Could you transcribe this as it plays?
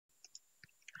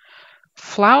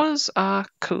Flowers are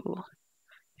cool.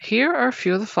 Here are a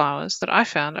few of the flowers that I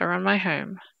found around my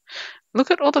home.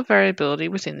 Look at all the variability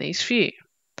within these few.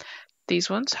 These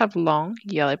ones have long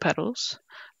yellow petals.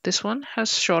 This one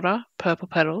has shorter purple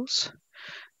petals.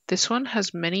 This one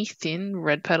has many thin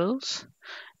red petals.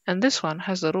 And this one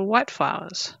has little white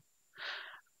flowers.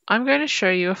 I'm going to show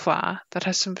you a flower that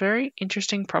has some very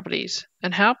interesting properties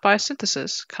and how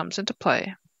biosynthesis comes into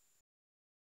play.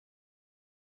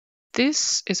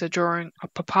 This is a drawing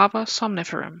of Papaver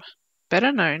somniferum,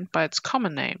 better known by its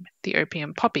common name, the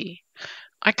opium poppy.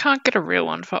 I can't get a real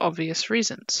one for obvious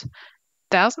reasons.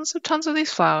 Thousands of tons of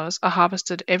these flowers are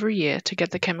harvested every year to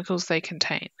get the chemicals they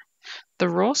contain. The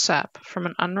raw sap from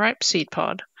an unripe seed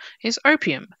pod is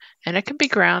opium, and it can be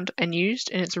ground and used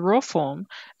in its raw form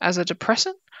as a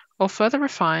depressant or further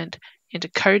refined into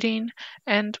codeine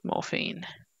and morphine.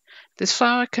 This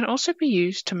flower can also be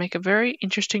used to make a very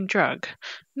interesting drug,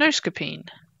 Noscapine.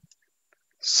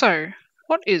 So,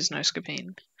 what is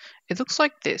Noscapine? It looks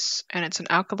like this, and it's an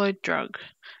alkaloid drug.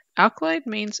 Alkaloid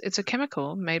means it's a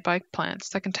chemical made by plants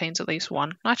that contains at least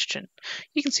one nitrogen.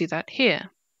 You can see that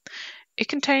here. It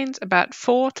contains about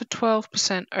 4 to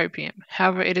 12% opium,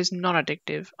 however it is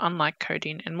non-addictive, unlike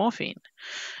codeine and morphine.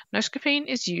 Noscapine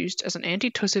is used as an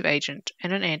antitussive agent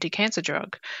and an anticancer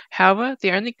drug, however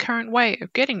the only current way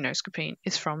of getting Noscapine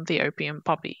is from the opium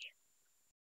poppy.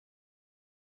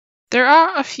 There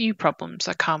are a few problems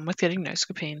that come with getting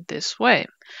Noscapine this way.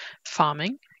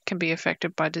 Farming can be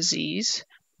affected by disease,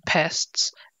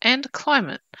 pests, and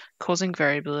climate, causing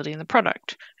variability in the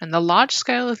product, and the large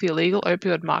scale of the illegal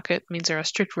opioid market means there are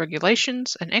strict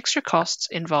regulations and extra costs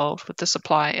involved with the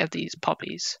supply of these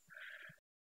poppies.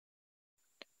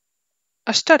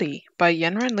 A study by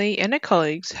Yanran Li and her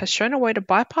colleagues has shown a way to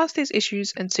bypass these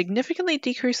issues and significantly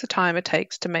decrease the time it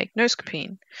takes to make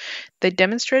Noscapine. They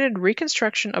demonstrated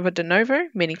reconstruction of a de novo,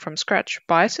 meaning from scratch,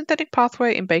 biosynthetic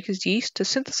pathway in baker's yeast to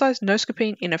synthesize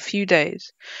Noscapine in a few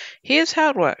days. Here's how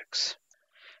it works.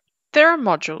 There are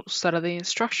modules that are the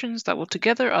instructions that will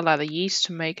together allow the yeast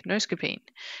to make Noscapine.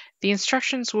 The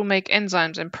instructions will make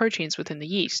enzymes and proteins within the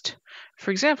yeast.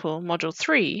 For example, Module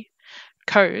 3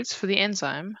 codes for the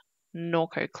enzyme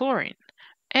norcochlorine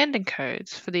and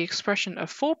encodes for the expression of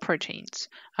 4 proteins,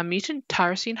 a mutant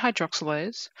tyrosine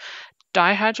hydroxylase,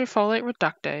 dihydrofolate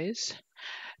reductase,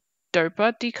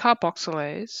 dopa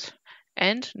decarboxylase,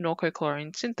 and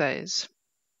norcochlorine synthase.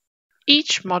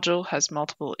 Each module has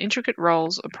multiple intricate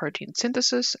roles of protein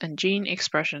synthesis and gene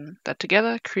expression that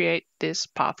together create this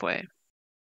pathway.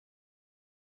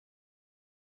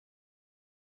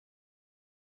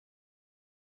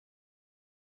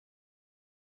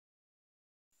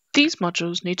 These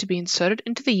modules need to be inserted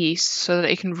into the yeast so that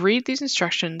it can read these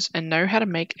instructions and know how to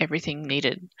make everything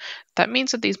needed. That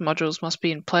means that these modules must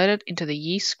be implanted into the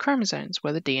yeast chromosomes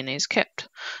where the DNA is kept.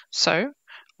 So,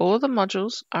 all of the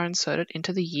modules are inserted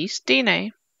into the yeast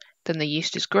DNA, then the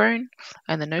yeast is grown,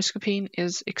 and the Noscapine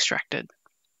is extracted.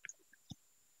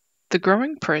 The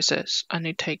growing process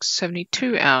only takes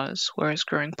 72 hours, whereas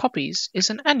growing poppies is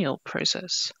an annual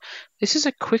process. This is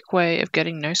a quick way of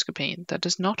getting Noscapine that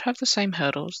does not have the same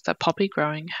hurdles that poppy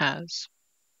growing has.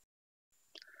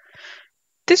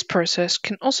 This process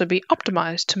can also be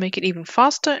optimized to make it even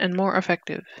faster and more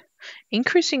effective.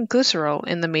 Increasing glycerol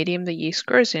in the medium the yeast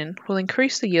grows in will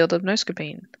increase the yield of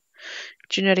Noscapine.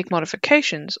 Genetic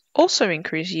modifications also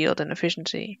increase yield and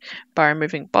efficiency by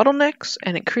removing bottlenecks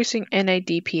and increasing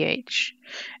NADPH.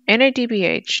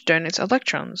 NADPH donates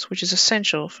electrons, which is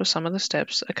essential for some of the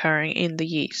steps occurring in the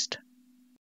yeast.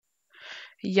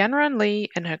 Yanran Li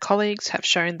and her colleagues have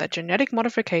shown that genetic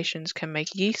modifications can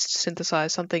make yeast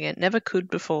synthesize something it never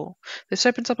could before. This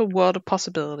opens up a world of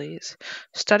possibilities.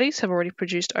 Studies have already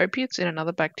produced opiates in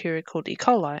another bacteria called E.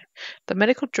 coli. The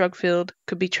medical drug field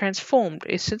could be transformed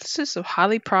if synthesis of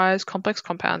highly prized complex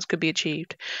compounds could be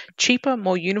achieved. Cheaper,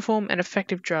 more uniform, and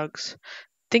effective drugs.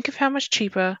 Think of how much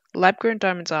cheaper lab-grown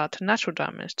diamonds are to natural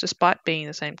diamonds, despite being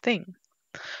the same thing.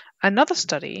 Another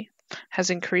study has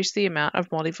increased the amount of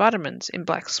multivitamins in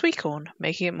black sweet corn,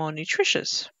 making it more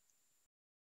nutritious.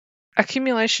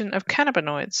 Accumulation of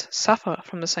cannabinoids suffer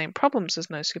from the same problems as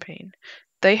Noscapine.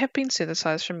 They have been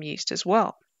synthesized from yeast as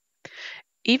well.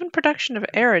 Even production of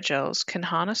aerogels can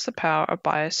harness the power of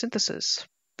biosynthesis.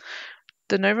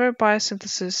 De novo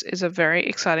biosynthesis is a very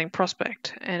exciting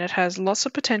prospect, and it has lots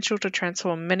of potential to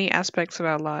transform many aspects of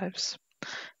our lives.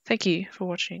 Thank you for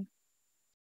watching.